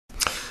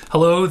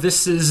Hello,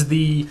 this is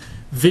the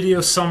video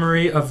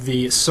summary of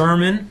the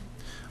sermon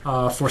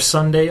for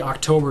Sunday,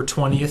 October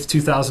 20th,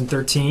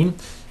 2013.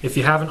 If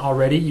you haven't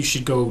already, you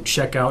should go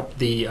check out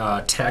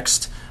the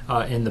text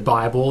in the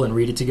Bible and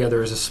read it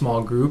together as a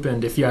small group.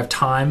 And if you have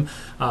time,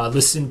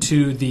 listen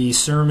to the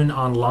sermon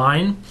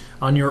online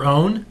on your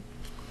own.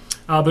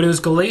 But it was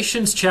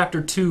Galatians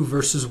chapter 2,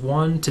 verses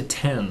 1 to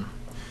 10.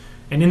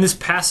 And in this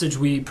passage,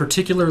 we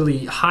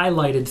particularly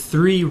highlighted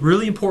three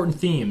really important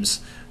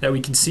themes that we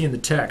can see in the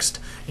text.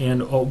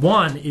 And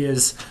one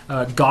is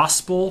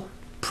gospel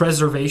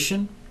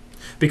preservation,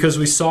 because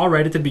we saw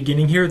right at the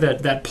beginning here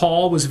that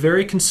Paul was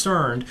very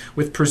concerned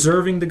with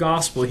preserving the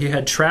gospel. He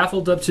had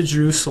traveled up to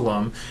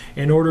Jerusalem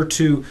in order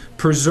to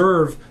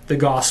preserve the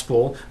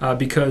gospel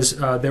because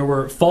there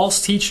were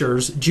false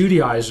teachers,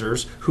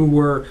 Judaizers, who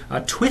were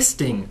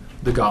twisting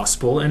the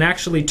gospel and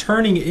actually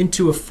turning it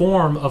into a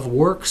form of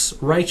works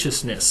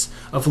righteousness,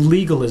 of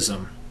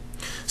legalism,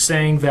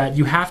 saying that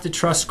you have to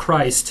trust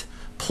Christ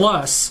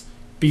plus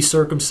be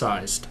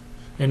circumcised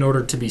in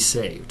order to be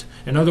saved.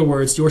 In other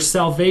words, your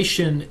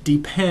salvation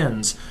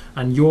depends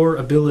on your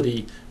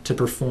ability to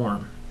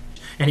perform.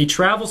 And he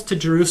travels to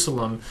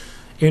Jerusalem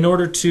in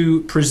order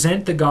to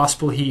present the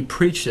gospel he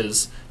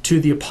preaches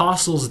to the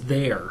apostles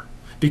there,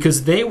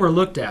 because they were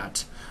looked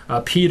at,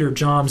 Peter,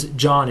 John,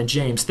 and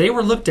James, they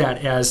were looked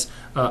at as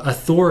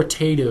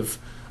authoritative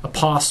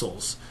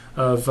apostles,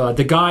 of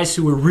the guys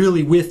who were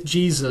really with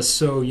Jesus.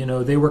 So,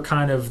 they were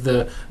kind of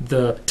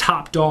the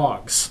top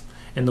dogs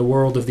in the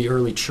world of the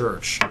early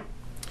church.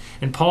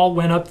 And Paul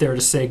went up there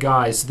to say,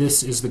 guys,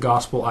 this is the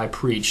gospel I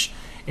preach,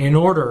 in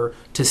order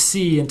to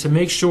see and to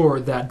make sure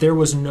that there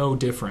was no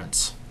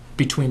difference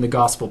between the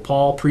gospel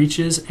Paul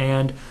preaches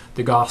and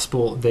the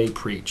gospel they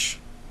preach.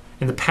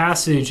 And the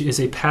passage is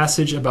a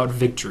passage about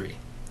victory,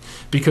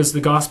 because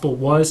the gospel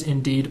was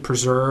indeed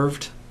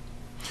preserved.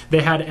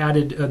 They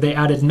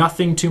added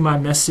nothing to my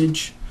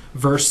message,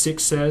 verse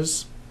 6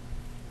 says.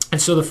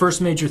 And so the first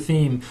major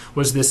theme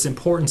was this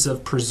importance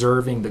of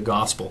preserving the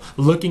gospel,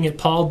 looking at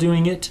Paul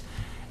doing it,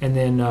 and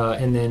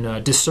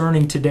then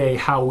discerning today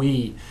how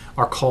we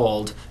are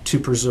called to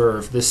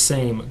preserve this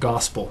same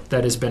gospel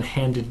that has been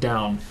handed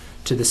down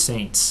to the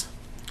saints.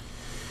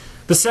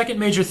 The second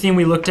major theme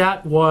we looked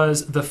at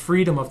was the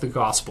freedom of the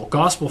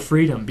gospel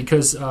freedom,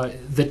 because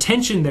the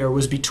tension there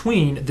was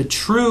between the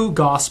true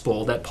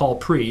gospel that Paul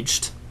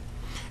preached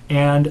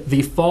and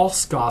the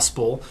false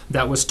gospel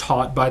that was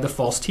taught by the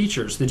false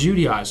teachers, the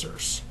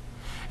Judaizers.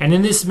 And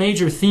in this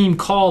major theme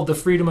called the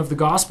freedom of the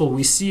gospel,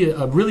 we see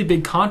a really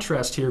big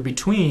contrast here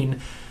between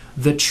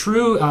the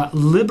true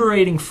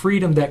liberating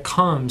freedom that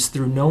comes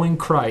through knowing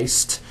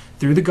Christ,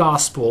 through the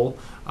gospel,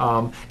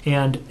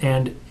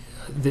 and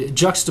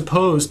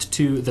juxtaposed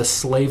to the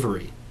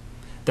slavery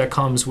that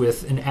comes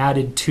with an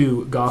added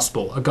to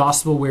gospel, a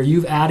gospel where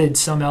you've added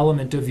some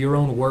element of your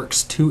own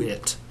works to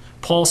it.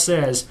 Paul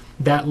says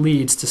that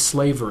leads to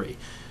slavery.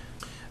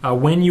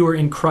 When you are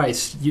in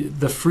Christ,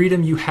 the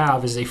freedom you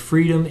have is a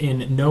freedom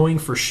in knowing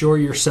for sure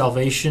your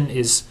salvation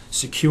is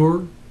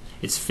secure,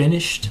 it's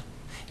finished.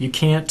 You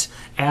can't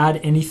add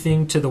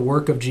anything to the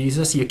work of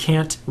Jesus. You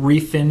can't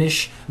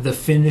refinish the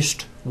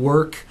finished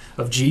work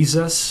of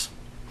Jesus.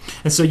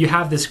 And so you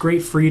have this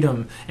great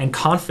freedom and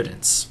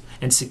confidence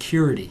and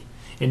security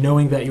in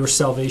knowing that your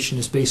salvation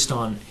is based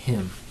on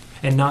Him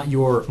and not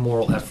your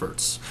moral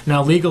efforts.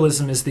 Now,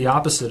 legalism is the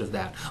opposite of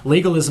that.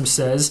 Legalism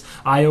says,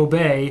 I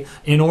obey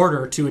in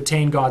order to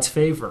attain God's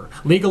favor.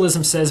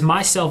 Legalism says,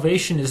 my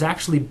salvation is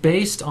actually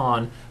based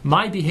on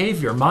my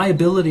behavior, my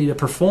ability to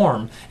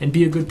perform and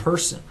be a good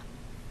person.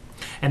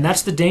 And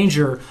that's the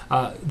danger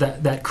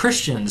that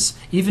Christians,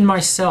 even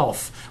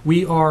myself,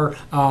 we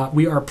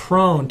are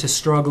prone to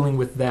struggling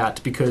with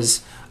that,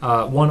 because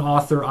one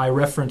author I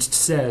referenced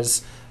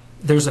says,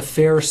 there's a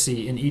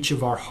Pharisee in each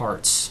of our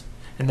hearts.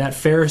 And that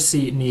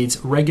Pharisee needs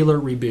regular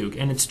rebuke,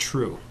 and it's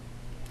true.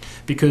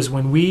 Because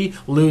when we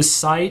lose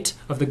sight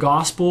of the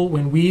gospel,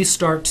 when we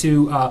start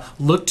to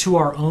look to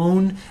our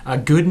own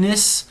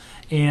goodness,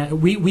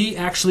 and we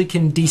actually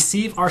can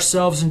deceive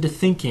ourselves into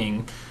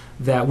thinking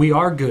that we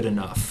are good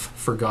enough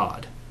for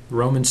God.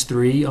 Romans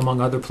 3,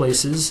 among other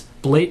places,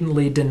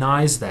 blatantly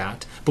denies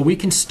that. But we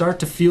can start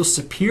to feel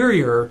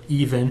superior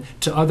even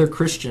to other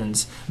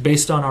Christians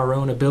based on our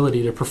own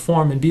ability to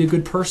perform and be a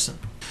good person.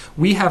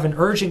 We have an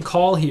urgent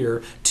call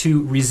here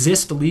to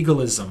resist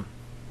legalism,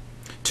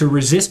 to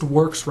resist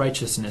works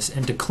righteousness,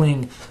 and to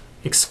cling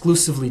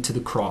exclusively to the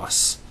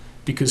cross,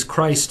 because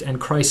Christ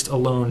and Christ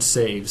alone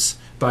saves,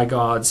 by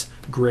God's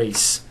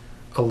grace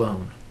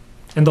alone.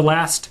 And the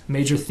last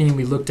major theme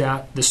we looked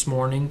at this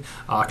morning,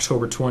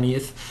 October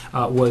 20th,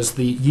 was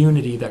the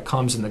unity that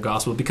comes in the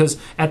gospel. Because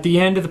at the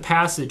end of the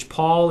passage,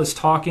 Paul is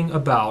talking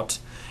about,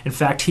 in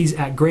fact, he's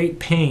at great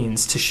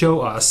pains to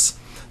show us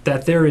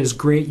that there is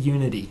great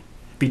unity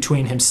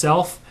between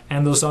himself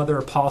and those other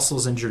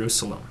apostles in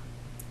Jerusalem.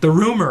 The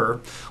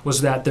rumor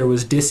was that there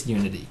was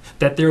disunity,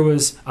 that there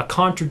was a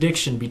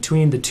contradiction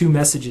between the two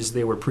messages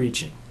they were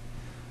preaching.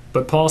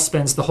 But Paul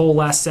spends the whole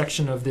last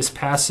section of this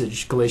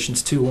passage,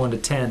 Galatians 2, 1 to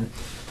 10,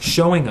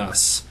 showing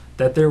us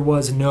that there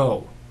was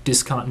no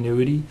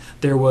discontinuity.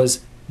 There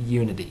was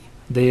unity.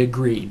 They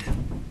agreed.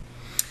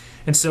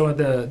 And so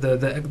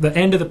the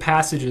end of the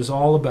passage is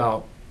all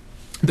about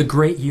the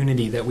great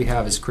unity that we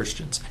have as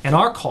Christians. And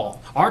our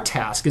call, our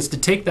task, is to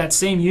take that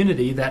same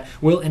unity that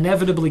will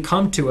inevitably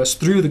come to us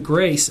through the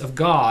grace of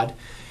God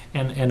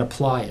and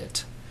apply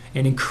it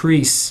and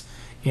increase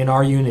in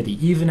our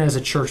unity, even as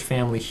a church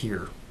family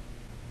here.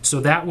 So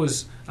that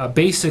was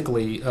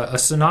basically a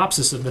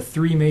synopsis of the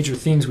three major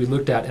things we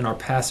looked at in our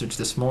passage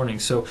this morning.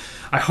 So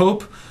I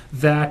hope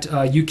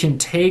that you can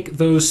take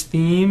those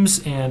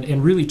themes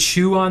and really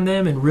chew on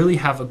them and really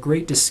have a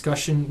great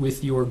discussion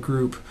with your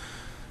group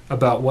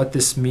about what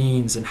this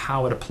means and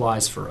how it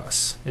applies for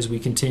us as we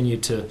continue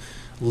to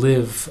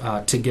live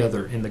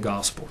together in the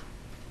gospel.